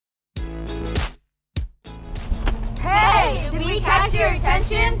catch your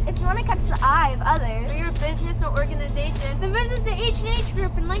attention? If you want to catch the eye of others For your business or organization, then visit the H&H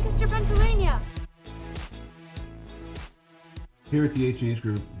Group in Lancaster, Pennsylvania. Here at the H&H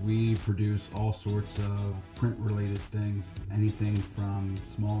Group, we produce all sorts of print-related things, anything from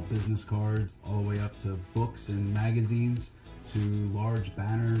small business cards all the way up to books and magazines to large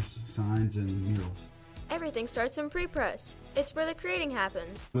banners, signs, and murals. Everything starts in pre-press. It's where the creating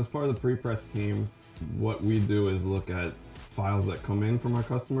happens. As part of the pre-press team, what we do is look at files that come in from our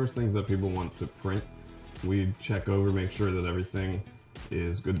customers, things that people want to print. We check over, make sure that everything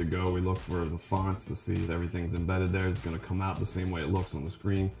is good to go. We look for the fonts to see that everything's embedded there. It's going to come out the same way it looks on the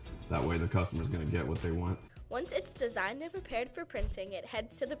screen. That way the customer's going to get what they want. Once it's designed and prepared for printing, it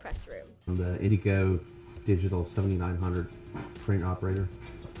heads to the press room. I'm the Indigo Digital 7900 print operator,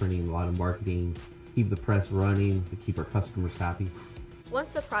 printing a lot of marketing, keep the press running, to keep our customers happy.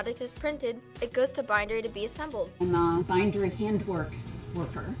 Once the product is printed, it goes to bindery to be assembled. I'm a bindery handwork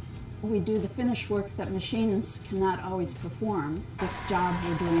worker. We do the finish work that machines cannot always perform. This job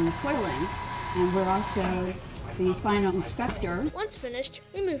we're doing coiling, and we're also the final inspector. Once finished,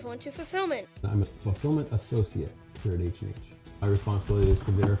 we move on to fulfillment. I'm a fulfillment associate here at H&H. My responsibility is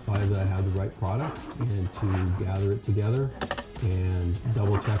to verify that I have the right product and to gather it together and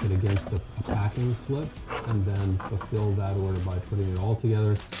double check it against a packing slip, and then fulfill that order by putting it all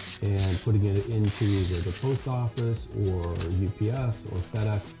together and putting it into either the post office or UPS or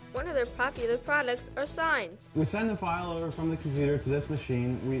FedEx. One of their popular products are signs. We send the file over from the computer to this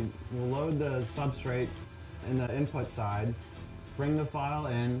machine. We will load the substrate in the input side, bring the file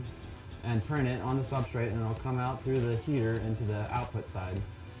in, and print it on the substrate, and it'll come out through the heater into the output side.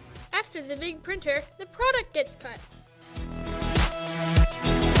 After the big printer, the product gets cut.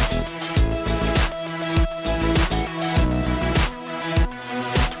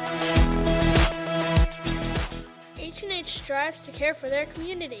 H&H strives to care for their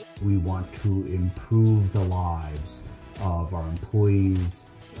community. We want to improve the lives of our employees,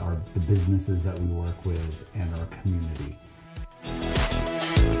 the businesses that we work with, and our community.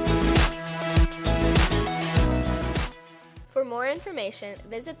 For more information,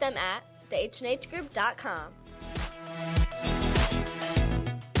 visit them at thehngroup.com.